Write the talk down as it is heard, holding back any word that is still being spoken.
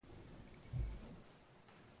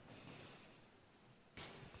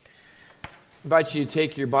I invite you to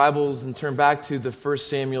take your Bibles and turn back to the 1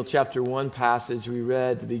 Samuel chapter 1 passage we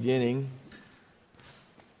read at the beginning.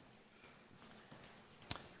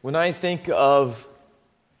 When I think of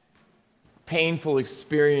painful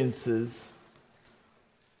experiences,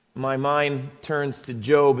 my mind turns to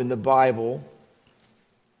Job in the Bible.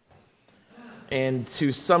 And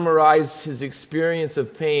to summarize his experience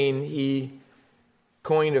of pain, he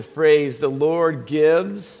coined a phrase, "The Lord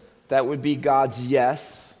gives," that would be God's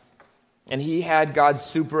yes. And he had God's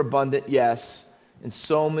superabundant yes in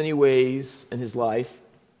so many ways in his life.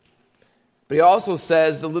 But he also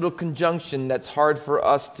says the little conjunction that's hard for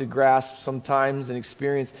us to grasp sometimes and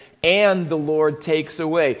experience, "and the Lord takes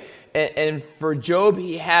away." And for Job,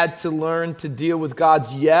 he had to learn to deal with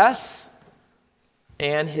God's yes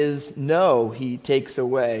and his no, he takes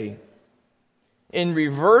away. In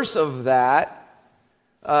reverse of that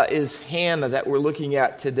is Hannah that we're looking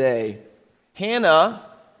at today. Hannah,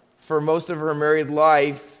 for most of her married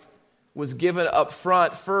life, was given up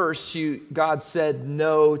front first. God said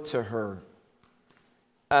no to her.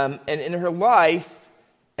 And in her life,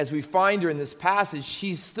 as we find her in this passage,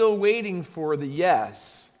 she's still waiting for the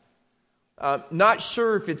yes. Not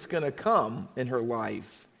sure if it's going to come in her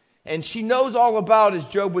life. And she knows all about, as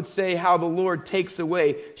Job would say, how the Lord takes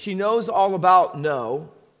away. She knows all about no,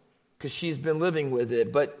 because she's been living with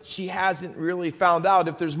it, but she hasn't really found out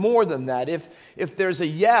if there's more than that. If there's a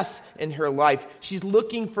yes in her life, she's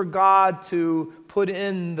looking for God to put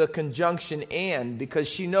in the conjunction "and," because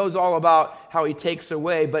she knows all about how he takes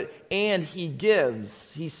away, but "and he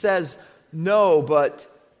gives." He says no, but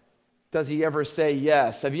does he ever say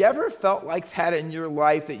yes? Have you ever felt like that in your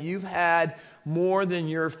life, that you've had more than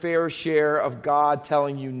your fair share of God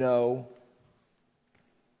telling you no?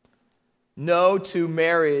 No to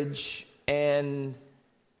marriage and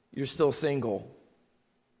you're still single.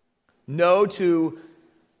 No to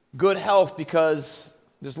good health, because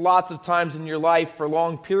there's lots of times in your life for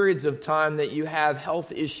long periods of time that you have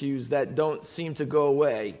health issues that don't seem to go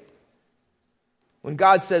away. When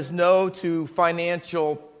God says no to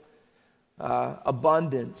financial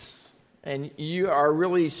abundance, and you are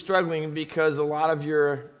really struggling because a lot of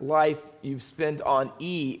your life you've spent on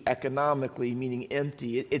economically, meaning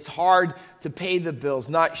empty. It's hard to pay the bills,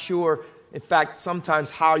 not sure, in fact,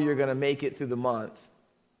 sometimes how you're going to make it through the month.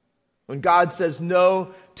 When God says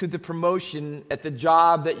no to the promotion at the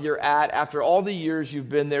job that you're at, after all the years you've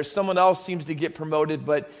been there, someone else seems to get promoted,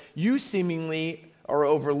 but you seemingly are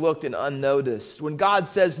overlooked and unnoticed. When God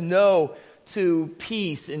says no to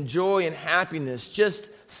peace and joy and happiness, just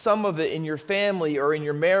some of it in your family or in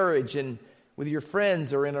your marriage and with your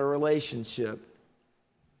friends or in a relationship.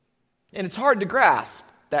 And it's hard to grasp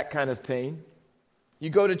that kind of pain. You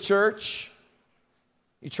go to church,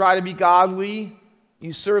 you try to be godly,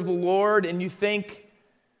 you serve the Lord, and you think,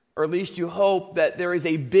 or at least you hope, that there is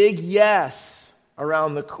a big yes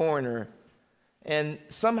around the corner. And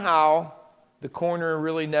somehow the corner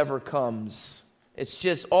really never comes. It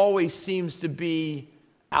just always seems to be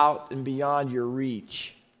out and beyond your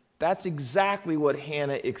reach. That's exactly what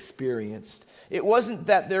Hannah experienced. It wasn't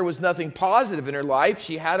that there was nothing positive in her life.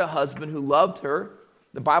 She had a husband who loved her.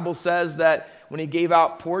 The Bible says that when he gave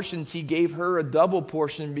out portions, he gave her a double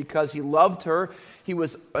portion because he loved her. He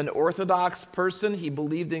was an Orthodox person. He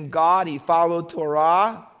believed in God. He followed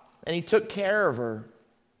Torah, and he took care of her.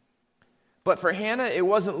 But for Hannah, it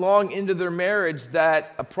wasn't long into their marriage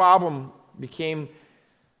that a problem became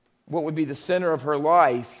what would be the center of her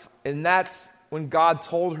life, and that's when God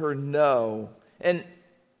told her no. And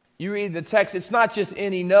you read the text, it's not just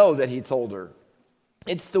any no that he told her.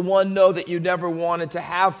 It's the one no that you never wanted to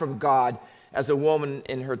have from God as a woman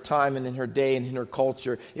in her time and in her day and in her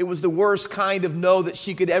culture. It was the worst kind of no that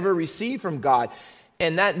she could ever receive from God.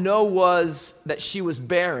 And that no was that she was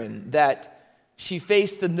barren, that she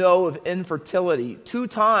faced the no of infertility. 2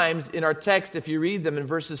 times in our text, if you read them in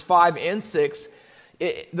verses 5 and 6,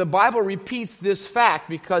 the Bible repeats this fact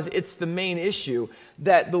because it's the main issue,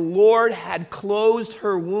 that the Lord had closed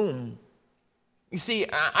her womb. You see,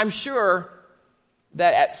 I'm sure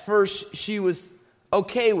that at first she was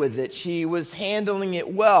okay with it. She was handling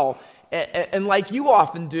it well. And like you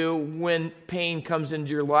often do when pain comes into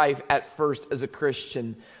your life at first as a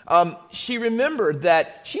Christian, she remembered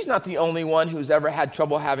that she's not the only one who's ever had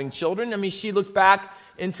trouble having children. I mean, she looked back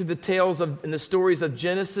into the tales and the stories of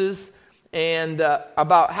Genesis and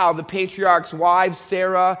about how the patriarchs' wives,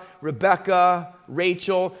 Sarah, Rebecca,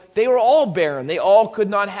 Rachel, they were all barren. They all could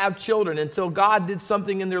not have children until God did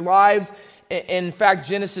something in their lives. In fact,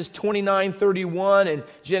 Genesis 29:31 and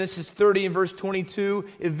Genesis 30 and verse 22,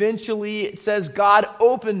 eventually it says God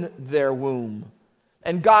opened their womb.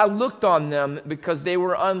 And God looked on them because they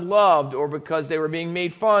were unloved or because they were being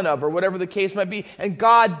made fun of or whatever the case might be. And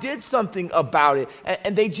God did something about it.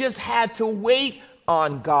 And they just had to wait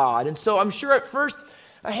on God. And so I'm sure at first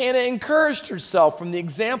Hannah encouraged herself from the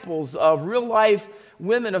examples of real life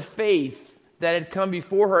women of faith that had come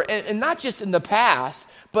before her. And not just in the past,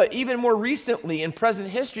 but even more recently in present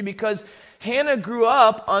history, because Hannah grew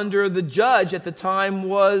up under the judge at the time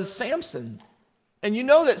was Samson. And you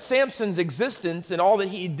know that Samson's existence and all that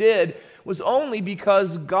he did was only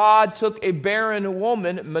because God took a barren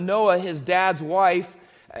woman, Manoah, his dad's wife,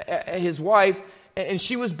 and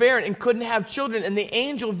she was barren and couldn't have children. And the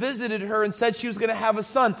angel visited her and said she was going to have a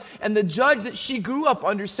son. And the judge that she grew up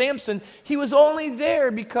under, Samson, he was only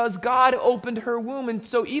there because God opened her womb. And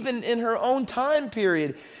so even in her own time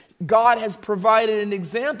period, God has provided an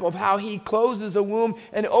example of how he closes a womb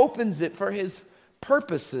and opens it for his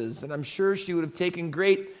purposes. And I'm sure she would have taken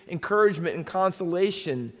great encouragement and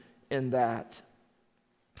consolation in that.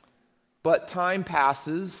 But time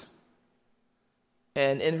passes,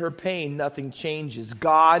 and in her pain, nothing changes.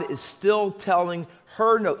 God is still telling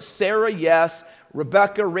her no. Sarah, yes.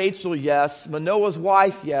 Rebecca, Rachel, yes. Manoah's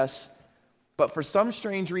wife, yes. But for some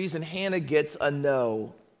strange reason, Hannah gets a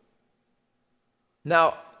no.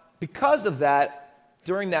 Now, because of that,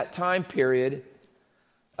 during that time period,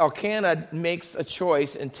 Elkanah makes a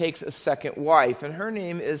choice and takes a second wife, and her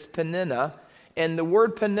name is Peninnah, and the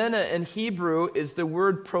word Peninnah in Hebrew is the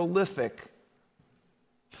word prolific,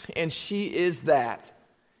 and she is that.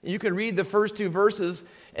 You can read the first two verses,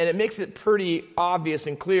 and it makes it pretty obvious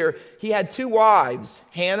and clear. He had two wives,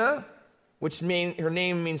 Hannah, which her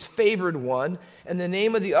name means favored one, and the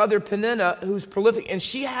name of the other Peninnah, who's prolific, and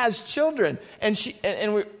she has children, and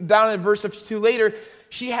we're down in verse 2 later,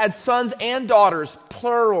 she had sons and daughters,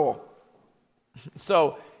 plural.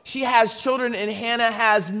 So she has children and Hannah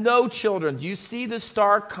has no children. Do you see the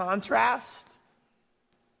stark contrast?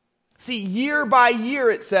 See, year by year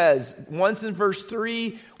it says, once in verse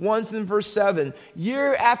 3, once in verse 7.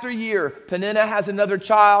 Year after year, Peninnah has another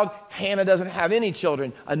child. Hannah doesn't have any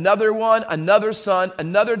children. Another one, another son,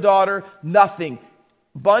 another daughter, nothing.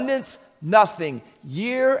 Abundance, nothing.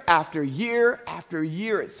 Year after year after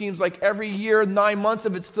year. It seems like every year, 9 months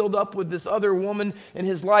of it's filled up with this other woman in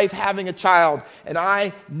his life having a child. And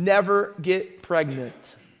I never get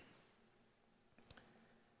pregnant.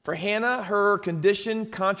 For Hannah, her condition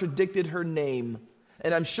contradicted her name.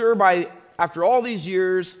 And I'm sure after all these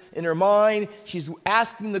years, in her mind, she's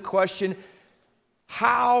asking the question,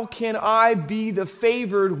 how can I be the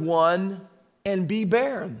favored one and be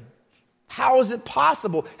barren? How is it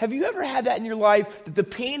possible? Have you ever had that in your life, that the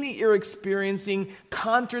pain that you're experiencing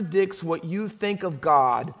contradicts what you think of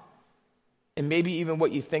God and maybe even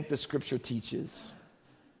what you think the Scripture teaches?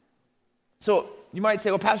 So you might say,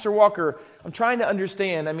 well, Pastor Walker, I'm trying to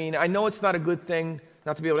understand. I mean, I know it's not a good thing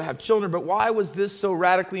not to be able to have children, but why was this so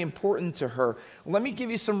radically important to her? Well, let me give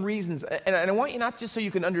you some reasons. And I want you not just so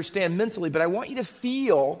you can understand mentally, but I want you to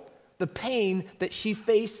feel the pain that she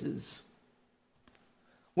faces.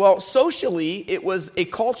 Well, socially, it was a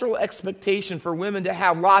cultural expectation for women to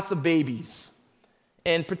have lots of babies,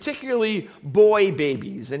 and particularly boy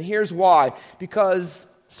babies. And here's why. Because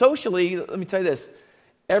socially, let me tell you this,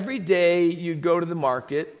 every day you'd go to the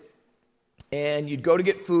market and you'd go to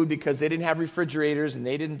get food because they didn't have refrigerators and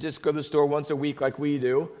they didn't just go to the store once a week like we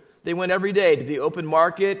do. They went every day to the open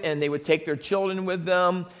market and they would take their children with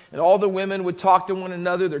them, and all the women would talk to one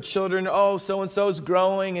another, their children, oh, so-and-so's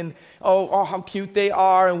growing, and oh, how cute they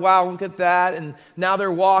are, and wow, look at that, and now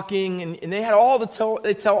they're walking, and they had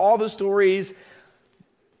they tell all the stories,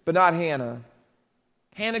 but not Hannah.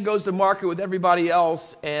 Hannah goes to market with everybody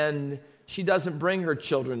else, and she doesn't bring her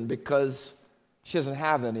children because she doesn't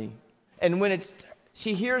have any. And when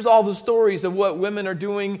she hears all the stories of what women are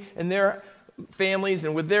doing in their families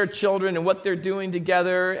and with their children and what they're doing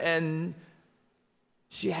together, and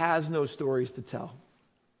she has no stories to tell.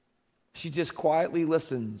 She just quietly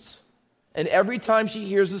listens. And every time she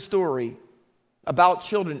hears a story about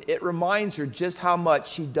children, it reminds her just how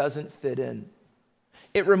much she doesn't fit in.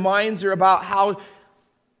 It reminds her about how,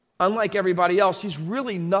 unlike everybody else, she's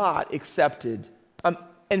really not accepted.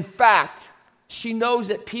 In fact, she knows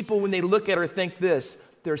that people, when they look at her, think this: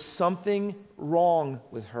 there's something wrong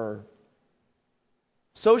with her.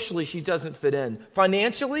 Socially, she doesn't fit in.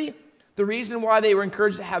 Financially, the reason why they were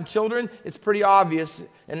encouraged to have children, it's pretty obvious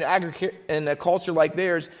in a culture like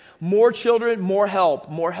theirs. More children, more help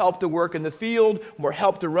to work in the field, more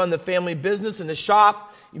help to run the family business in the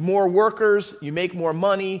shop, more workers, you make more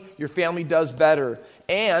money, your family does better.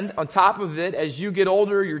 And on top of it, as you get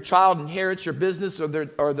older, your child inherits your business or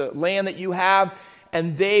the land that you have,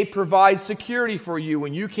 and they provide security for you.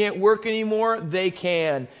 When you can't work anymore, they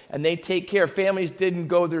can, and they take care. Families didn't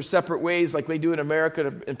go their separate ways like we do in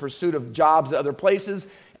America in pursuit of jobs at other places.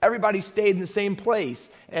 Everybody stayed in the same place.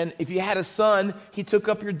 And if you had a son, he took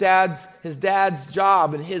up his dad's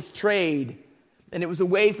job and his trade. And it was a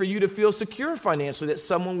way for you to feel secure financially, that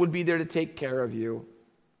someone would be there to take care of you.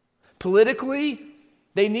 Politically,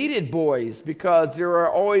 they needed boys because there are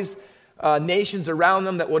always nations around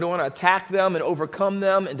them that would want to attack them and overcome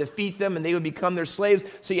them and defeat them, and they would become their slaves.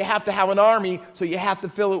 So you have to have an army, so you have to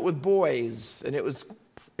fill it with boys. And it was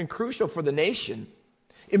crucial for the nation.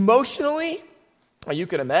 Emotionally, well, you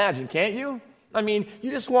can imagine, can't you? I mean,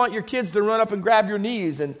 you just want your kids to run up and grab your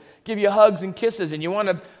knees and give you hugs and kisses, and you want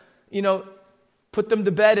to, put them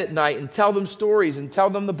to bed at night and tell them stories and tell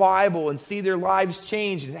them the Bible and see their lives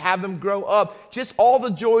change and have them grow up. Just all the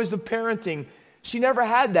joys of parenting. She never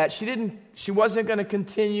had that. She wasn't going to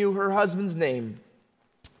continue her husband's name.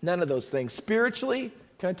 None of those things. Spiritually,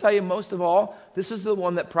 can I tell you, most of all, this is the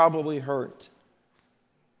one that probably hurt.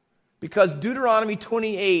 Because Deuteronomy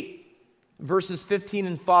 28, verses 15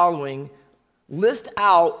 and following, list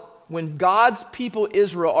out when God's people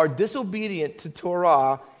Israel are disobedient to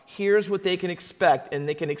Torah, here's what they can expect. And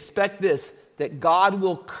they can expect this, that God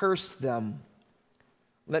will curse them.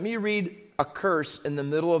 Let me read a curse in the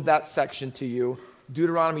middle of that section to you.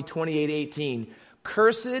 Deuteronomy 28:18.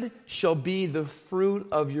 Cursed shall be the fruit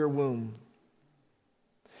of your womb.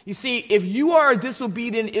 You see, if you are a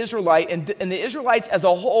disobedient Israelite, and the Israelites as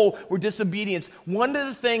a whole were disobedient, one of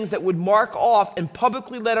the things that would mark off and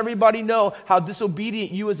publicly let everybody know how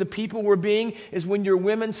disobedient you as a people were being is when your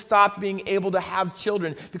women stopped being able to have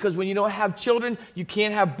children. Because when you don't have children, you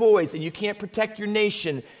can't have boys, and you can't protect your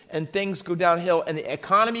nation, and things go downhill, and the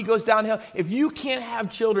economy goes downhill. If you can't have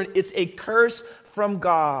children, it's a curse from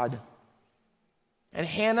God. And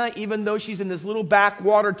Hannah, even though she's in this little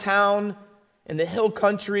backwater town, in the hill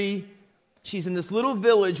country, she's in this little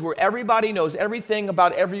village where everybody knows everything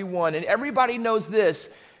about everyone, and everybody knows this.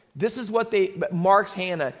 This is what marks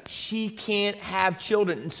Hannah. She can't have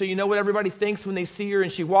children. And so you know what everybody thinks when they see her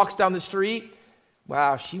and she walks down the street?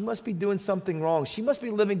 Wow, she must be doing something wrong. She must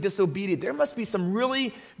be living disobedient. There must be some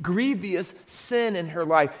really grievous sin in her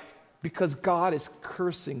life because God is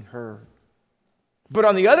cursing her. But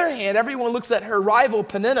on the other hand, everyone looks at her rival,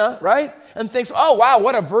 Peninnah, right? And thinks, oh, wow,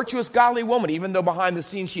 what a virtuous, godly woman, even though behind the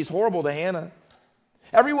scenes she's horrible to Hannah.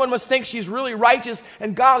 Everyone must think she's really righteous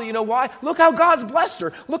and godly. You know why? Look how God's blessed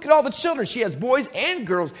her. Look at all the children. She has boys and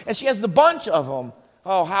girls, and she has a bunch of them.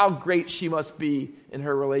 Oh, how great she must be in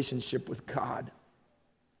her relationship with God.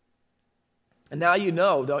 And now you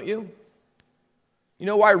know, don't you? You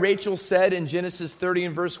know why Rachel said in Genesis 30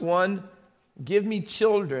 and verse 1, give me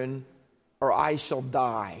children or I shall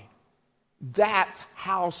die. That's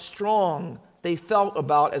how strong they felt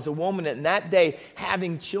about as a woman in that day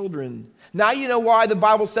having children. Now you know why the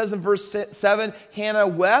Bible says in verse 7, Hannah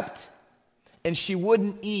wept and she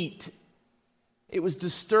wouldn't eat. It was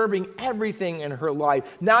disturbing everything in her life.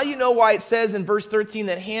 Now you know why it says in verse 13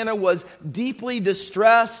 that Hannah was deeply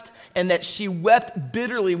distressed and that she wept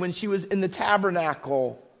bitterly when she was in the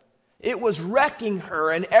tabernacle. It was wrecking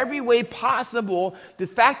her in every way possible. The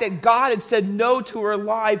fact that God had said no to her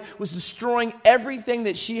life was destroying everything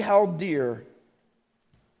that she held dear.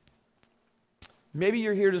 Maybe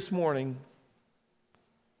you're here this morning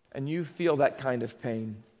and you feel that kind of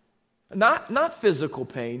pain. Not physical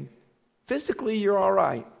pain. Physically, you're all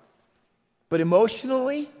right. But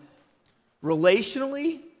emotionally,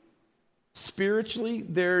 relationally, spiritually,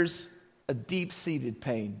 there's a deep-seated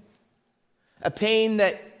pain. A pain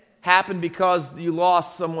that happened because you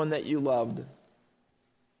lost someone that you loved.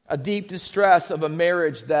 A deep distress of a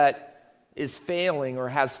marriage that is failing or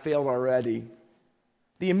has failed already.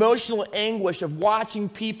 The emotional anguish of watching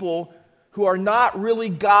people who are not really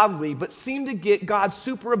godly but seem to get God's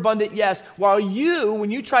superabundant yes, while you,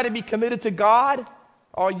 when you try to be committed to God,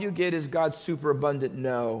 all you get is God's superabundant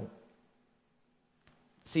no.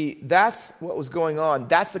 See, that's what was going on.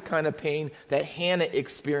 That's the kind of pain that Hannah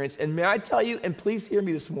experienced. And may I tell you, and please hear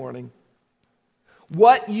me this morning,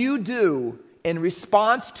 what you do in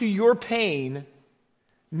response to your pain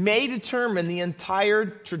may determine the entire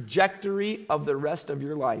trajectory of the rest of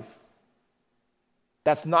your life.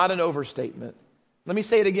 That's not an overstatement. Let me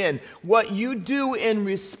say it again. What you do in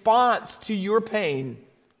response to your pain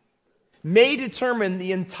may determine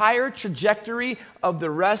the entire trajectory of the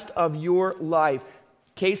rest of your life.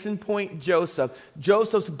 Case in point, Joseph.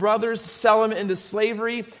 Joseph's brothers sell him into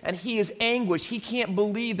slavery, and he is anguished. He can't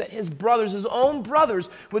believe that his brothers, his own brothers,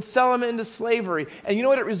 would sell him into slavery. And you know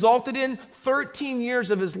what it resulted in? 13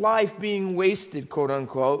 years of his life being wasted, quote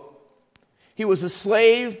unquote. He was a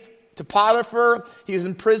slave to Potiphar. He was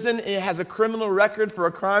in prison and has a criminal record for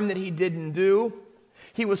a crime that he didn't do.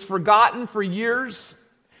 He was forgotten for years.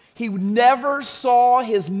 He never saw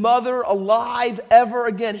his mother alive ever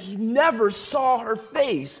again. He never saw her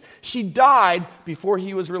face. She died before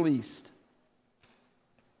he was released.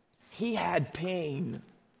 He had pain.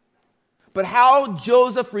 But how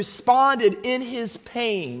Joseph responded in his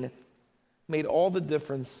pain made all the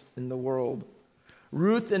difference in the world.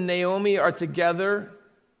 Ruth and Naomi are together,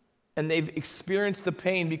 and they've experienced the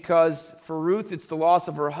pain because for Ruth, it's the loss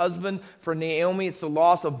of her husband. For Naomi, it's the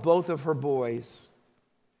loss of both of her boys.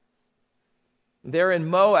 They're in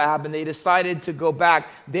Moab, and they decided to go back.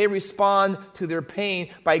 They respond to their pain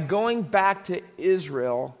by going back to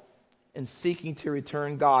Israel and seeking to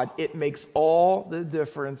return God. It makes all the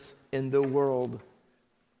difference in the world.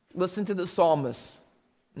 Listen to the psalmist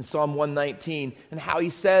in Psalm 119 and how he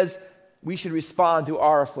says we should respond to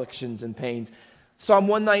our afflictions and pains. Psalm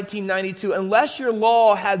 119:92, unless your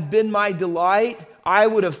law had been my delight, I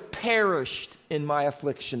would have perished in my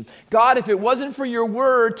affliction. God, if it wasn't for your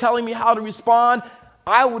word telling me how to respond,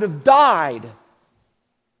 I would have died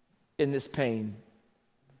in this pain.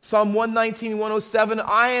 Psalm 119:107,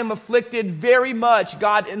 I am afflicted very much.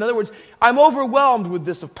 God, in other words, I'm overwhelmed with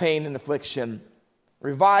this pain and affliction.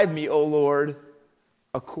 Revive me, O Lord,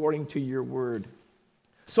 according to your word.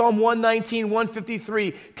 Psalm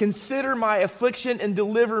 119:153, consider my affliction and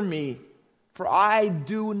deliver me, for I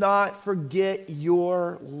do not forget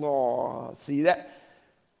your law. See,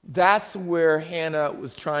 that's where Hannah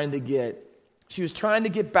was trying to get. She was trying to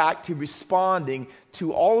get back to responding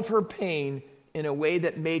to all of her pain in a way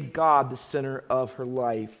that made God the center of her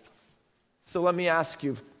life. So let me ask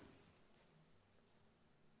you,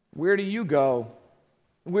 where do you go?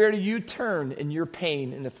 Where do you turn in your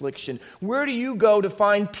pain and affliction? Where do you go to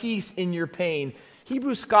find peace in your pain?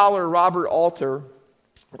 Hebrew scholar Robert Alter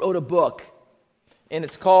wrote a book, and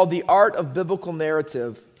it's called The Art of Biblical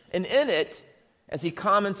Narrative. And in it, as he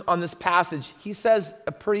comments on this passage, he says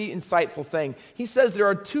a pretty insightful thing. He says there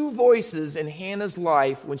are two voices in Hannah's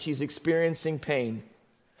life when she's experiencing pain.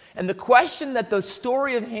 And the question that the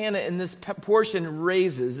story of Hannah in this portion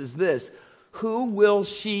raises is this: who will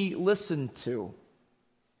she listen to?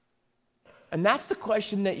 And that's the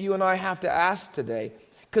question that you and I have to ask today.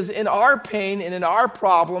 Because in our pain and in our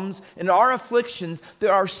problems, in our afflictions,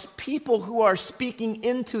 there are people who are speaking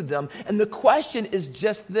into them. And the question is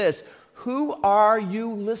just this: who are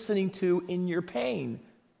you listening to in your pain?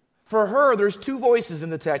 For her, there's two voices in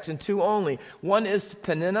the text, and two only. One is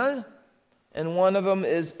Peninnah, and one of them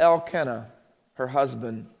is Elkanah, her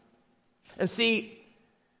husband. And see,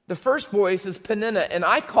 the first voice is Peninnah, and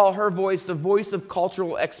I call her voice the voice of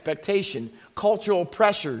cultural expectation, cultural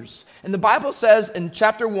pressures. And the Bible says in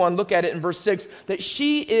chapter 1, look at it in verse 6, that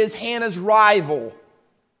she is Hannah's rival.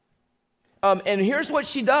 And here's what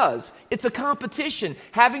she does. It's a competition.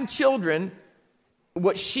 Having children,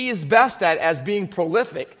 what she is best at as being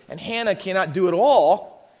prolific, and Hannah cannot do it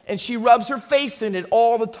all, and she rubs her face in it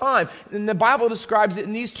all the time. And the Bible describes it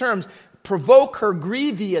in these terms: provoke her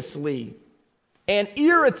grievously and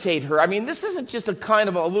irritate her. I mean, this isn't just a kind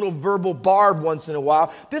of a little verbal barb once in a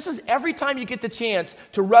while. This is every time you get the chance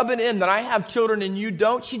to rub it in that I have children and you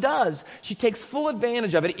don't, she does. She takes full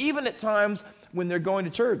advantage of it, even at times when they're going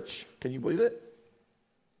to church. Can you believe it?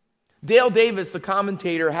 Dale Davis, the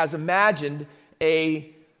commentator, has imagined a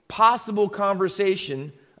possible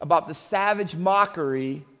conversation about the savage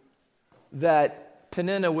mockery that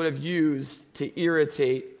Peninnah would have used to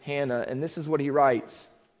irritate Hannah. And this is what he writes.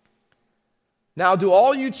 Now, do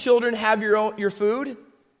all you children have your food?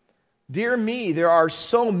 Dear me, there are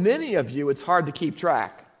so many of you, it's hard to keep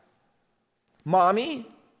track. Mommy,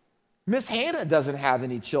 Miss Hannah doesn't have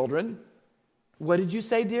any children. What did you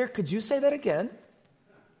say, dear? Could you say that again?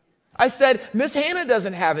 I said, Miss Hannah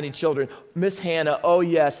doesn't have any children. Miss Hannah, oh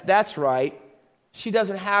yes, that's right. She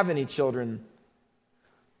doesn't have any children.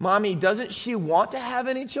 Mommy, doesn't she want to have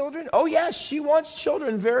any children? Oh yes, she wants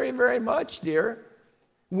children very, very much, dear.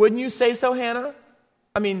 Wouldn't you say so, Hannah?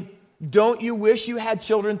 I mean, don't you wish you had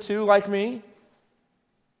children too, like me?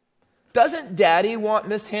 Doesn't Daddy want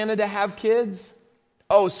Miss Hannah to have kids?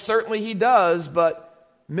 Oh, certainly he does, but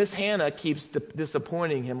Miss Hannah keeps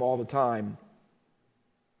disappointing him all the time.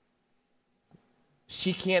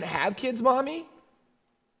 She can't have kids, Mommy?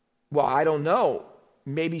 Well, I don't know.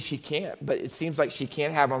 Maybe she can't, but it seems like she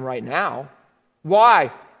can't have them right now. Why?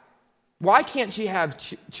 Why can't she have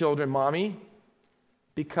children, Mommy?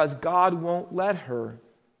 Because God won't let her.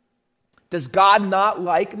 Does God not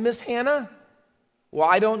like Miss Hannah? Well,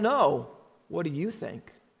 I don't know. What do you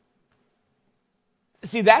think?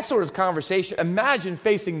 See, that sort of conversation, imagine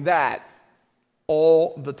facing that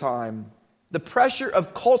all the time. The pressure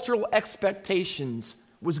of cultural expectations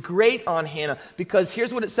was great on Hannah, because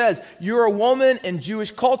here's what it says. You're a woman in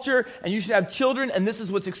Jewish culture, and you should have children, and this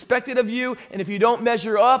is what's expected of you, and if you don't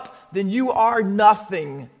measure up, then you are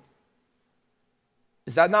nothing.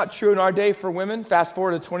 Is that not true in our day for women? Fast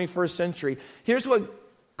forward to the 21st century. Here's what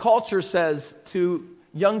culture says to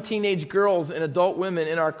young teenage girls and adult women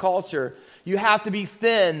in our culture. You have to be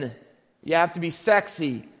thin. You have to be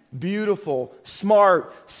sexy, beautiful,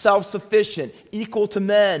 smart, self-sufficient, equal to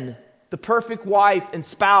men, the perfect wife and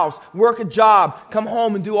spouse, work a job, come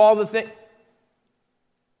home and do all the things.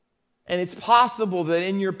 And it's possible that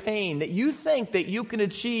in your pain, that you think that you can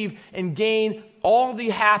achieve and gain all the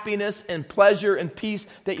happiness and pleasure and peace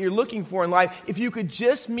that you're looking for in life if you could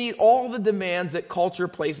just meet all the demands that culture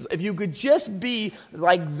places. If you could just be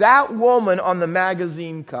like that woman on the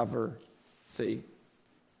magazine cover. See?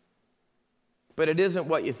 But it isn't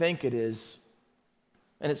what you think it is.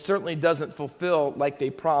 And it certainly doesn't fulfill like they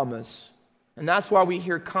promise. And that's why we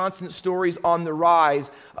hear constant stories on the rise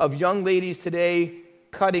of young ladies today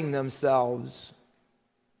cutting themselves,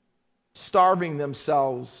 starving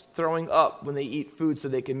themselves, throwing up when they eat food so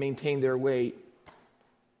they can maintain their weight,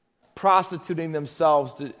 prostituting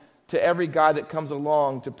themselves to every guy that comes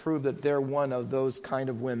along to prove that they're one of those kind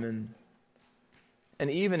of women,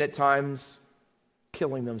 and even at times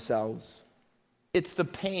killing themselves. It's the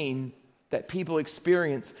pain that people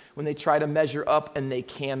experience when they try to measure up and they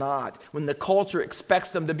cannot. When the culture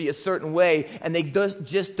expects them to be a certain way and they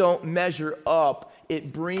just don't measure up,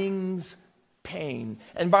 it brings pain.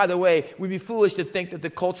 And by the way, we'd be foolish to think that the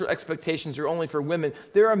cultural expectations are only for women.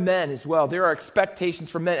 There are men as well. There are expectations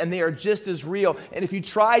for men, and they are just as real. And if you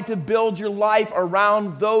try to build your life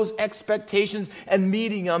around those expectations and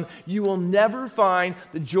meeting them, you will never find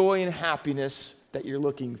the joy and happiness that you're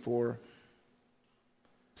looking for.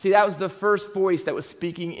 See, that was the first voice that was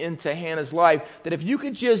speaking into Hannah's life, that if you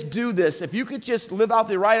could just do this, if you could just live out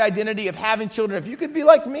the right identity of having children, if you could be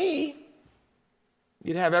like me,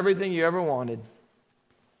 you'd have everything you ever wanted.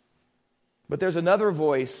 But there's another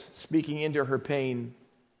voice speaking into her pain,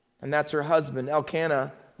 and that's her husband,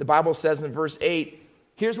 Elkanah. The Bible says in verse 8,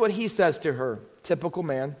 here's what he says to her, typical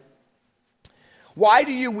man. Why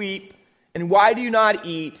do you weep, and why do you not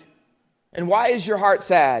eat, and why is your heart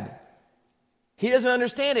sad? He doesn't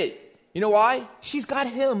understand it. You know why? She's got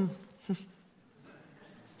him.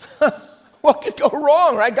 What could go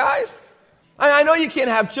wrong, right, guys? I know you can't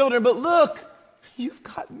have children, but look, you've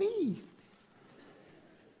got me.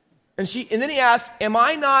 And then he asks, am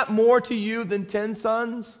I not more to you than 10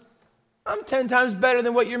 sons? I'm 10 times better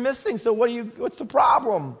than what you're missing, so what's the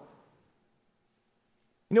problem?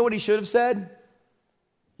 You know what he should have said?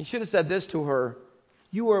 He should have said this to her,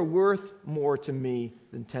 you are worth more to me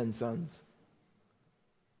than 10 sons.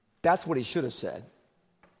 That's what he should have said.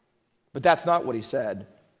 But that's not what he said.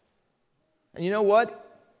 And you know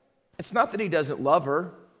what? It's not that he doesn't love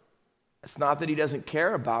her. It's not that he doesn't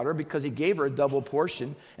care about her, because he gave her a double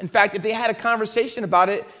portion. In fact, if they had a conversation about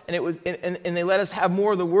it and they let us have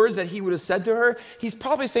more of the words that he would have said to her, he's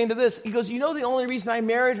probably saying to this. He goes, you know, the only reason I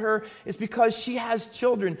married her is because she has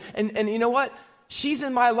children. And you know what? She's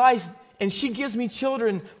in my life and she gives me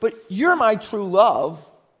children, but you're my true love.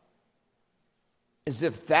 As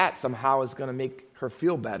if that somehow is going to make her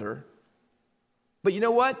feel better. But you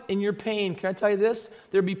know what? In your pain, can I tell you this?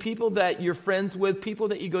 There'll be people that you're friends with, people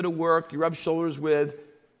that you go to work, you rub shoulders with,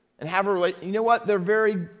 and have a relationship. You know what? They're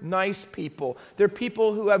very nice people. They're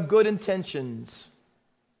people who have good intentions.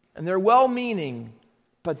 And they're well-meaning,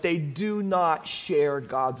 but they do not share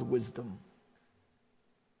God's wisdom.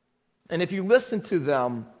 And if you listen to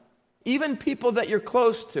them, even people that you're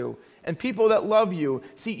close to, and people that love you.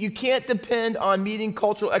 See, you can't depend on meeting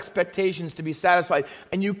cultural expectations to be satisfied.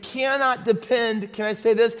 And you cannot depend, can I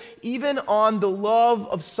say this, even on the love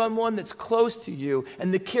of someone that's close to you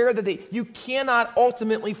and the care that you cannot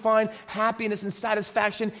ultimately find happiness and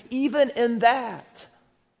satisfaction even in that.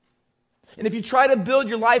 And if you try to build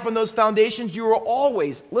your life on those foundations, you are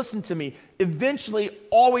always, listen to me, eventually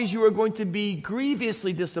always you are going to be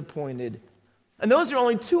grievously disappointed. And those are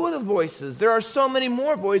only two of the voices. There are so many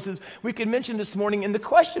more voices we could mention this morning. And the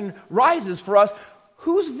question rises for us,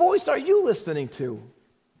 whose voice are you listening to?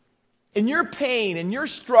 In your pain, in your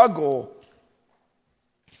struggle,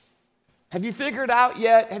 have you figured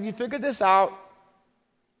this out?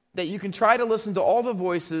 That you can try to listen to all the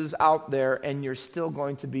voices out there and you're still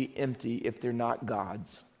going to be empty if they're not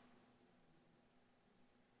God's.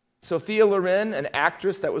 Sophia Loren, an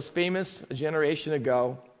actress that was famous a generation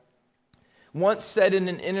ago, once said in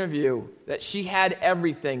an interview that she had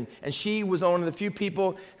everything, and she was one of the few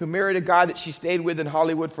people who married a guy that she stayed with in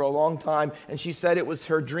Hollywood for a long time, and she said it was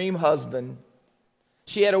her dream husband.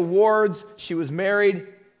 She had awards, she was married,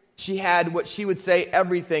 she had what she would say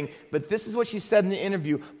everything, but this is what she said in the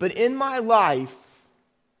interview: "But in my life,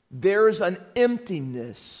 there's an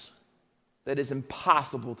emptiness that is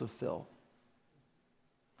impossible to fill."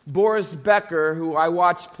 Boris Becker, who I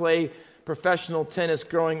watched play professional tennis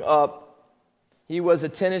growing up, he was a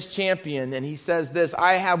tennis champion, and he says this: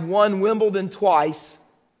 "I have won Wimbledon twice,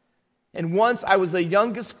 and once I was the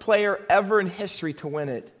youngest player ever in history to win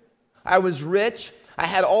it. I was rich, I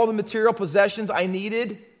had all the material possessions I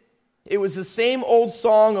needed. It was the same old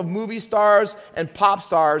song of movie stars and pop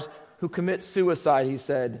stars who commit suicide," he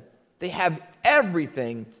said. "They have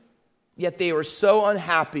everything, yet they were so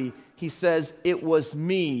unhappy." He says, "It was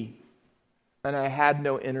me, and I had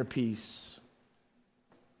no inner peace."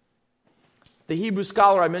 The Hebrew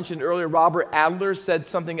scholar I mentioned earlier, Robert Adler, said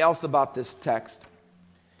something else about this text.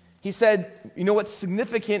 He said, you know what's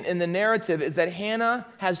significant in the narrative is that Hannah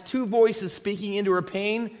has two voices speaking into her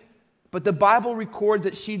pain, but the Bible records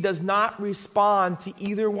that she does not respond to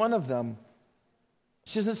either one of them.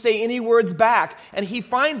 She doesn't say any words back, and he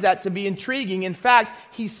finds that to be intriguing. In fact,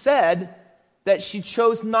 he said that she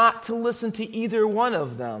chose not to listen to either one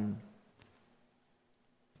of them.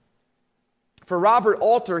 For Robert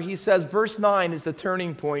Alter, he says verse 9 is the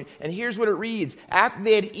turning point, and here's what it reads. After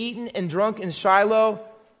they had eaten and drunk in Shiloh,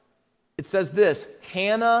 it says this: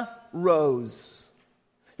 Hannah rose.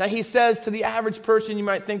 Now he says to the average person, you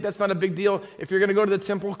might think that's not a big deal. If you're going to go to the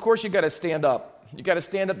temple, of course you've got to stand up. You've got to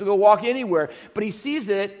stand up to go walk anywhere. But he sees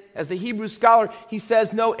it, as a Hebrew scholar, he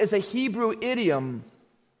says, no, it's a Hebrew idiom.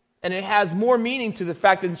 And it has more meaning to the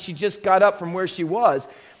fact that she just got up from where she was.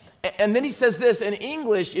 And then he says this, in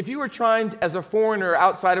English, if you were trying as a foreigner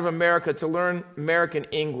outside of America to learn American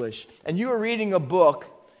English, and you were reading a book,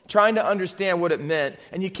 trying to understand what it meant,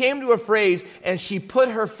 and you came to a phrase, and she put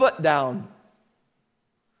her foot down.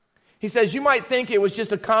 He says, you might think it was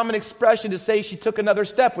just a common expression to say she took another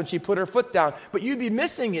step when she put her foot down, but you'd be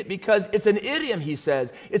missing it because it's an idiom, he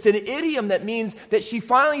says. It's an idiom that means that she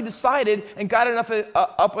finally decided and got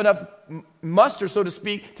enough muster, so to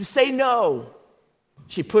speak, to say no.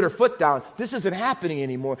 She put her foot down. This isn't happening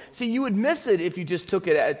anymore. See, you would miss it if you just took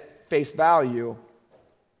it at face value.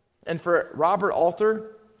 And for Robert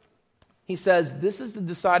Alter, he says this is the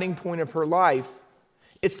deciding point of her life.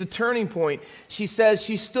 It's the turning point. She says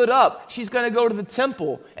she stood up. She's going to go to the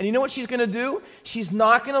temple. And you know what she's going to do? She's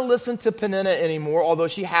not going to listen to Peninnah anymore, although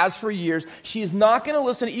she has for years. She's not going to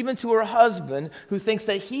listen even to her husband, who thinks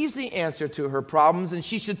that he's the answer to her problems, and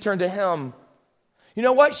she should turn to him. You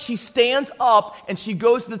know what? She stands up and she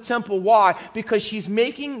goes to the temple. Why? Because she's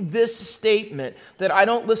making this statement that I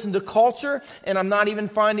don't listen to culture and I'm not even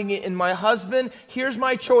finding it in my husband. Here's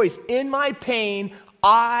my choice. In my pain,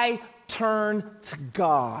 I turn to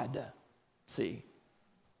God. See?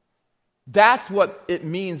 That's what it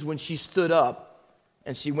means when she stood up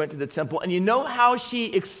and she went to the temple. And you know how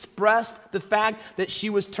she expressed the fact that she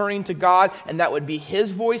was turning to God and that would be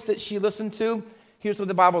His voice that she listened to? Here's what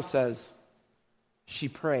the Bible says. She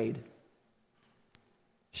prayed.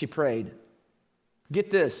 She prayed. Get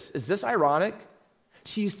this. Is this ironic?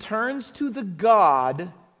 She turns to the God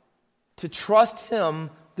to trust Him,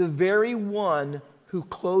 the very one who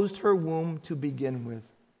closed her womb to begin with.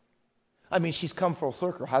 I mean, she's come full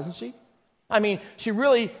circle, hasn't she? I mean, she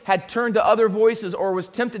really had turned to other voices or was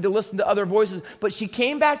tempted to listen to other voices, but she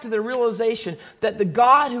came back to the realization that the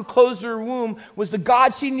God who closed her womb was the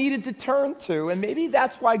God she needed to turn to. And maybe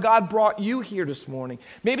that's why God brought you here this morning.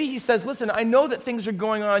 Maybe He says, listen, I know that things are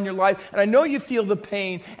going on in your life, and I know you feel the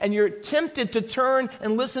pain, and you're tempted to turn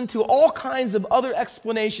and listen to all kinds of other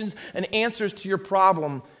explanations and answers to your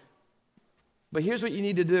problem. But here's what you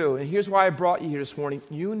need to do, and here's why I brought you here this morning.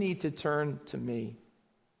 You need to turn to me.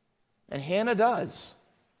 And Hannah does.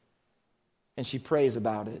 And she prays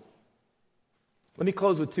about it. Let me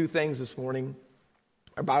close with two things this morning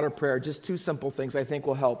about her prayer. Just two simple things I think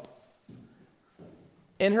will help.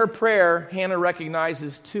 In her prayer, Hannah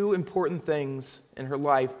recognizes two important things in her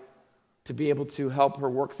life to be able to help her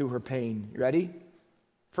work through her pain. You ready?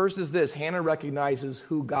 First is this. Hannah recognizes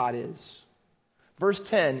who God is. Verse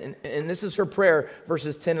 10, and this is her prayer,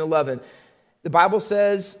 verses 10 and 11. The Bible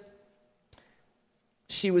says,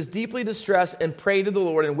 she was deeply distressed and prayed to the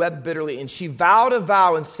Lord and wept bitterly. And she vowed a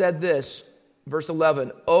vow and said this, verse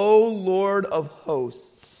 11, O Lord of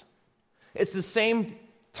hosts. It's the same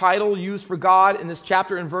title used for God in this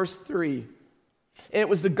chapter in verse 3. And it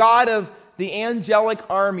was the God of the angelic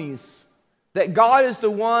armies, That God is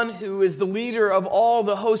the one who is the leader of all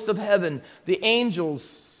the hosts of heaven, the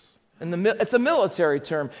angels. And it's a military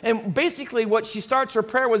term. And basically what she starts her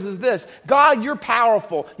prayer with is this: God, you're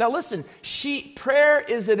powerful. Now listen, prayer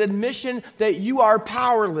is an admission that you are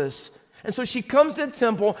powerless. And so she comes to the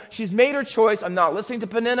temple, she's made her choice. I'm not listening to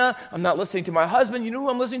Peninnah, I'm not listening to my husband. You know who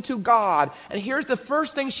I'm listening to? God. And here's the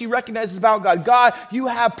first thing she recognizes about God. God, you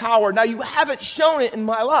have power. Now you haven't shown it in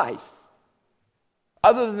my life,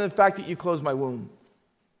 other than the fact that you closed my womb.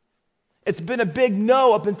 It's been a big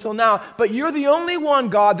no up until now, but you're the only one,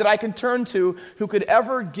 God, that I can turn to who could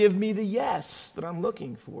ever give me the yes that I'm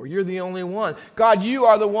looking for. You're the only one. God, you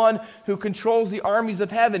are the one who controls the armies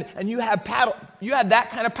of heaven, and you have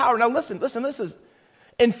that kind of power. Now listen.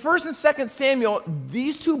 In 1 and 2 Samuel,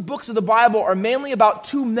 these two books of the Bible are mainly about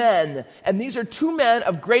two men. And these are two men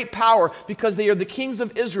of great power because they are the kings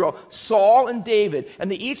of Israel, Saul and David.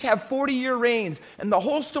 And they each have 40-year reigns. And the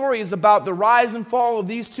whole story is about the rise and fall of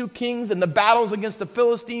these two kings and the battles against the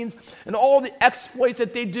Philistines and all the exploits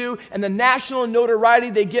that they do and the national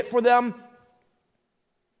notoriety they get for them.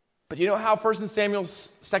 But you know how 1 and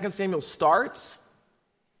 2 Samuel starts?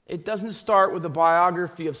 It doesn't start with a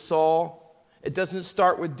biography of Saul. It doesn't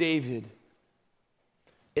start with David.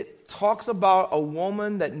 It talks about a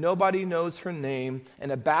woman that nobody knows her name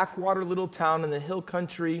in a backwater little town in the hill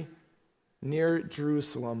country near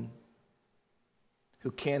Jerusalem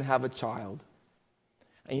who can't have a child.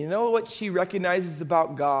 And you know what she recognizes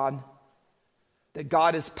about God? That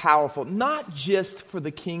God is powerful, not just for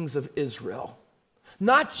the kings of Israel.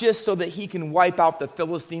 Not just so that he can wipe out the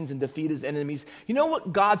Philistines and defeat his enemies. You know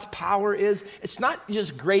what God's power is? It's not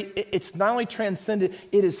just great. It's not only transcendent,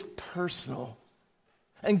 it is personal.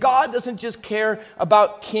 And God doesn't just care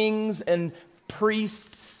about kings and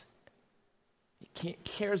priests. He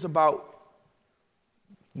cares about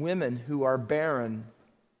women who are barren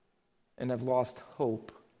and have lost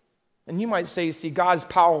hope. And you might say, see, God's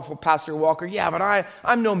powerful, Pastor Walker. Yeah, but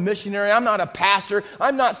I'm no missionary. I'm not a pastor.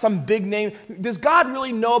 I'm not some big name. Does God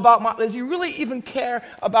really know about does he really even care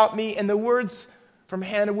about me? And the words from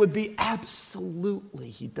Hannah would be, absolutely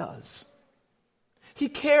he does. He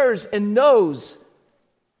cares and knows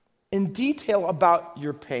in detail about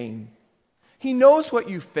your pain. He knows what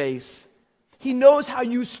you face. He knows how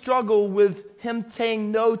you struggle with him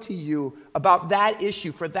saying no to you about that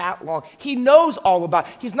issue for that long. He knows all about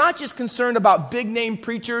it. He's not just concerned about big name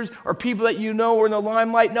preachers or people that you know are in the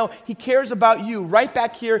limelight. No, he cares about you right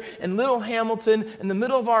back here in Little Hamilton, in the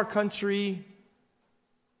middle of our country.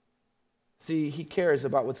 See, he cares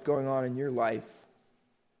about what's going on in your life.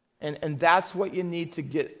 And that's what you need to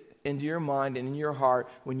get into your mind and in your heart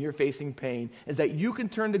when you're facing pain, is that you can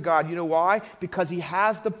turn to God. You know why? Because he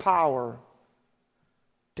has the power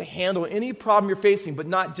to handle any problem you're facing, but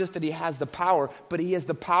not just that he has the power, but he has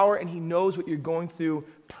the power and he knows what you're going through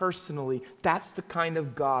personally. That's the kind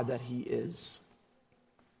of God that he is.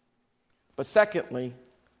 But secondly,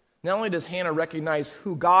 not only does Hannah recognize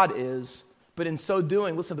who God is, but in so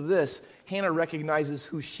doing, listen to this, Hannah recognizes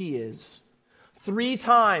who she is. 3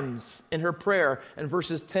 times in her prayer in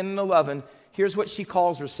verses 10 and 11, here's what she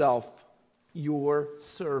calls herself: your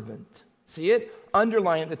servant. See it?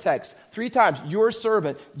 Underline the text. 3 times. Your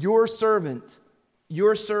servant, your servant,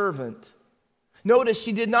 your servant. Notice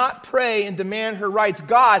she did not pray and demand her rights.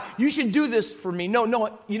 God, you should do this for me.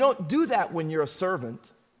 No, you don't do that when you're a servant.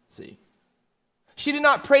 See? She did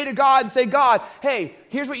not pray to God and say, God, hey,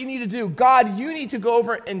 here's what you need to do. God, you need to go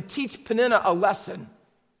over and teach Peninnah a lesson.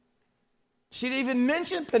 She didn't even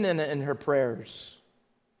mention Peninnah in her prayers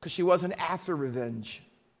because she wasn't after revenge.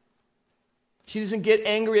 She doesn't get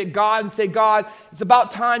angry at God and say, God, it's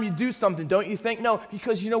about time you do something, don't you think? No,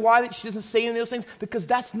 because you know why she doesn't say any of those things? Because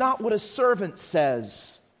that's not what a servant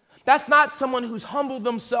says. That's not someone who's humbled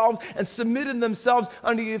themselves and submitted themselves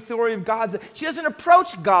under the authority of God. She doesn't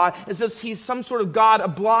approach God as if he's some sort of God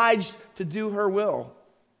obliged to do her will.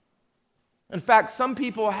 In fact, some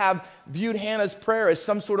people have viewed Hannah's prayer as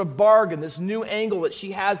some sort of bargain, this new angle that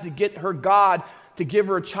she has to get her God to give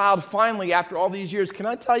her a child finally after all these years. Can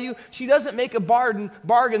I tell you, she doesn't make a bargain.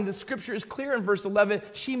 The scripture is clear in verse 11.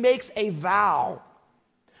 She makes a vow.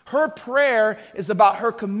 Her prayer is about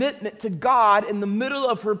her commitment to God in the middle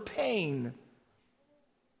of her pain.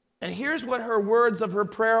 And here's what her words of her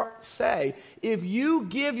prayer say. If you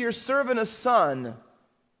give your servant a son,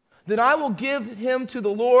 then I will give him to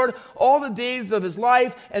the Lord all the days of his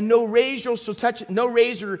life, and no razor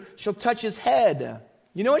shall touch his head.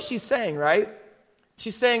 You know what she's saying, right?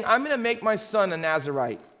 She's saying, I'm going to make my son a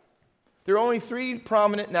Nazirite. There are only 3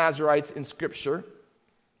 prominent Nazirites in Scripture: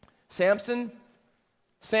 Samson,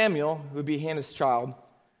 Samuel, who would be Hannah's child,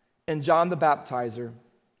 and John the Baptizer.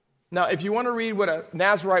 Now, if you want to read what a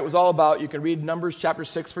Nazirite was all about, you can read Numbers chapter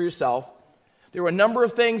 6 for yourself. There were a number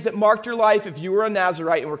of things that marked your life if you were a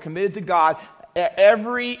Nazirite and were committed to God.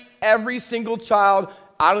 Every single child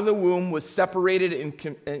out of the womb was separated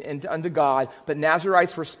and unto God, but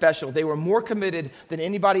Nazirites were special. They were more committed than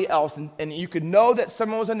anybody else, and you could know that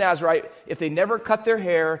someone was a Nazirite if they never cut their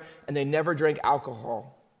hair and they never drank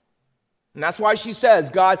alcohol. And that's why she says,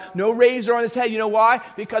 God, no razor on his head. You know why?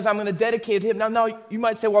 Because I'm going to dedicate him. Now, you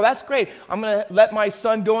might say, well, that's great. I'm going to let my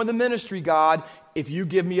son go in the ministry, God, if you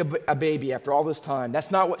give me a baby after all this time.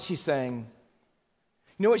 That's not what she's saying.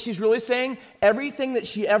 You know what she's really saying? Everything that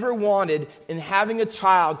she ever wanted in having a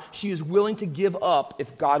child, she is willing to give up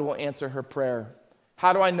if God will answer her prayer.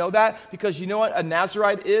 How do I know that? Because you know what a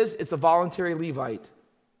Nazirite is? It's a voluntary Levite.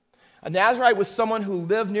 A Nazirite was someone who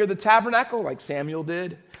lived near the tabernacle, like Samuel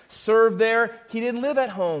did, served there. He didn't live at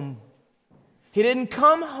home. He didn't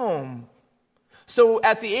come home. So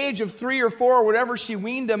at the age of 3 or 4 or whatever, she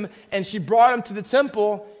weaned him and she brought him to the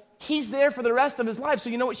temple. He's there for the rest of his life. So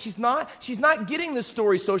you know what she's not? She's not getting this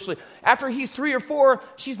story socially. After he's 3 or 4,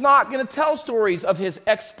 she's not going to tell stories of his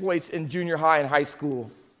exploits in junior high and high school.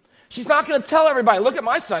 She's not going to tell everybody, look at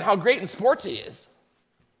my son, how great in sports he is.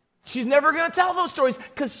 She's never going to tell those stories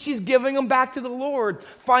because she's giving them back to the Lord.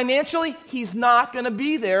 Financially, he's not going to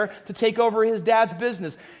be there to take over his dad's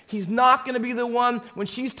business. He's not going to be the one, when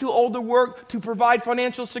she's too old to work, to provide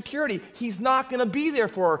financial security. He's not going to be there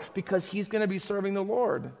for her because he's going to be serving the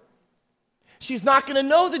Lord. She's not going to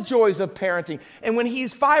know the joys of parenting. And when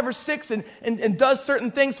he's 5 or 6 and does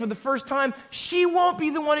certain things for the first time, she won't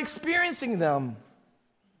be the one experiencing them.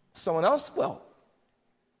 Someone else will.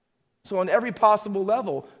 So on every possible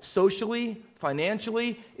level, socially,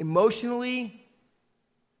 financially, emotionally,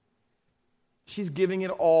 she's giving it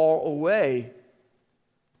all away.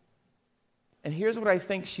 And here's what I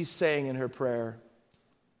think she's saying in her prayer.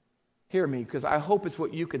 Hear me, because I hope it's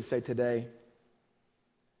what you can say today.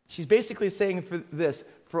 She's basically saying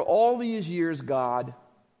for all these years, God,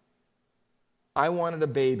 I wanted a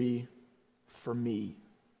baby for me.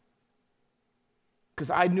 Because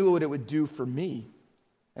I knew what it would do for me.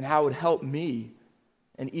 And how it would help me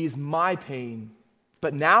and ease my pain.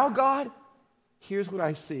 But now, God, here's what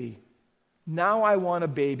I see. Now I want a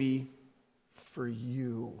baby for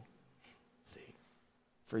you. See,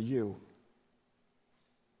 for you.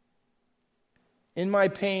 In my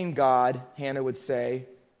pain, God, Hannah would say,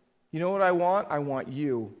 you know what I want? I want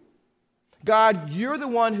you. God, you're the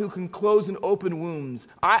one who can close and open wombs.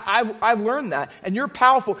 I've learned that. And you're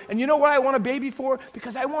powerful. And you know what I want a baby for?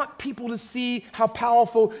 Because I want people to see how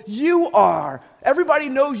powerful you are. Everybody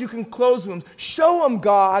knows you can close wombs. Show them,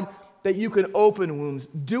 God, that you can open wombs.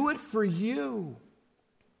 Do it for you.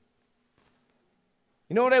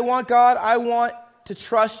 You know what I want, God? I want to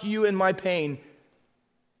trust you in my pain.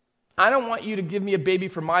 I don't want you to give me a baby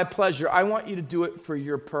for my pleasure. I want you to do it for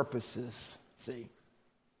your purposes. See?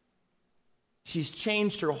 She's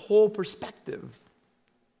changed her whole perspective.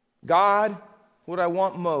 God, what I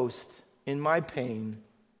want most in my pain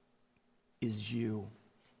is you.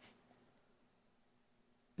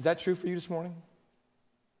 Is that true for you this morning?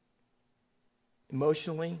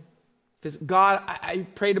 Emotionally? God, I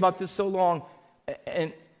prayed about this so long,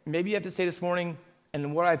 and maybe you have to say this morning,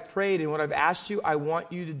 and what I've prayed and what I've asked you, I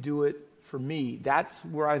want you to do it for me. That's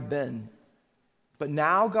where I've been. But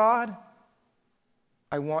now, God,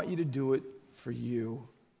 I want you to do it for you,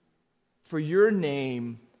 for your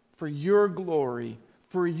name, for your glory,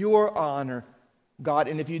 for your honor, God.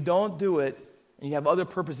 And if you don't do it, and you have other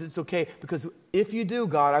purposes, it's okay. Because if you do,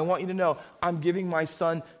 God, I want you to know, I'm giving my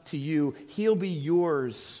son to you. He'll be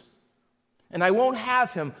yours. And I won't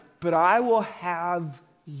have him, but I will have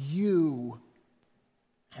you.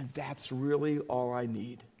 And that's really all I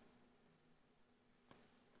need.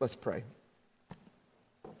 Let's pray.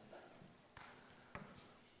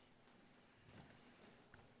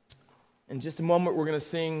 In just a moment, we're going to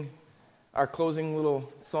sing our closing little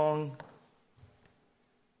song,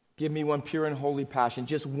 Give Me One Pure and Holy Passion.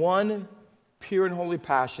 Just one pure and holy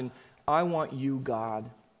passion. I want you, God.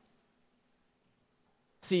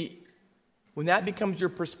 See, when that becomes your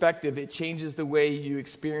perspective, it changes the way you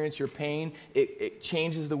experience your pain. It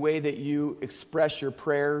changes the way that you express your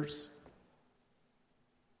prayers.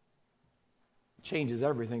 It changes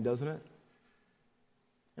everything, doesn't it?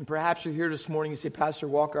 And perhaps you're here this morning, you say, Pastor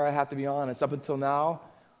Walker, I have to be honest. Up until now,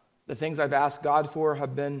 the things I've asked God for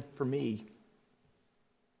have been for me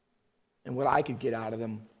and what I could get out of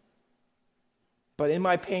them. But in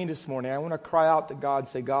my pain this morning, I want to cry out to God,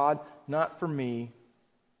 say, God, not for me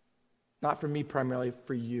primarily,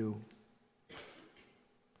 for you.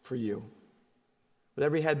 For you. With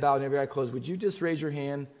every head bowed and every eye closed, would you just raise your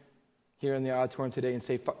hand here in the auditorium today and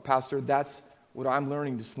say, Pastor, that's what I'm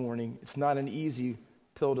learning this morning. It's not an easy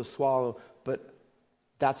pill to swallow, but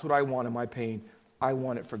that's what I want in my pain. I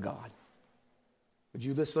want it for God. Would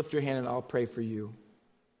you just lift your hand and I'll pray for you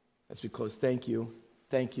as we close. Thank you.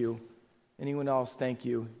 Thank you. Anyone else? Thank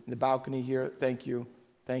you. In the balcony here, thank you.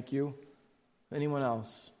 Thank you. Anyone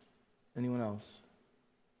else? Anyone else?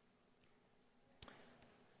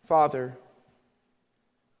 Father,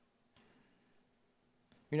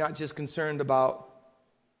 you're not just concerned about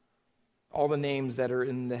all the names that are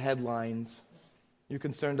in the headlines. You're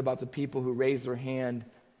concerned about the people who raise their hand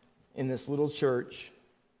in this little church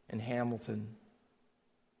in Hamilton.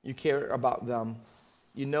 You care about them.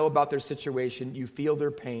 You know about their situation. You feel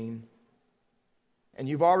their pain. And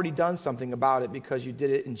you've already done something about it because you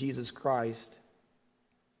did it in Jesus Christ,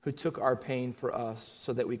 who took our pain for us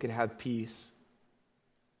so that we could have peace.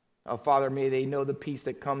 Oh, Father, may they know the peace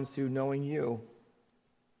that comes through knowing you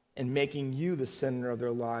and making you the center of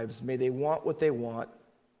their lives. May they want what they want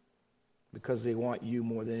because they want you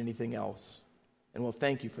more than anything else. And we'll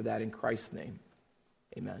thank you for that in Christ's name.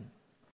 Amen.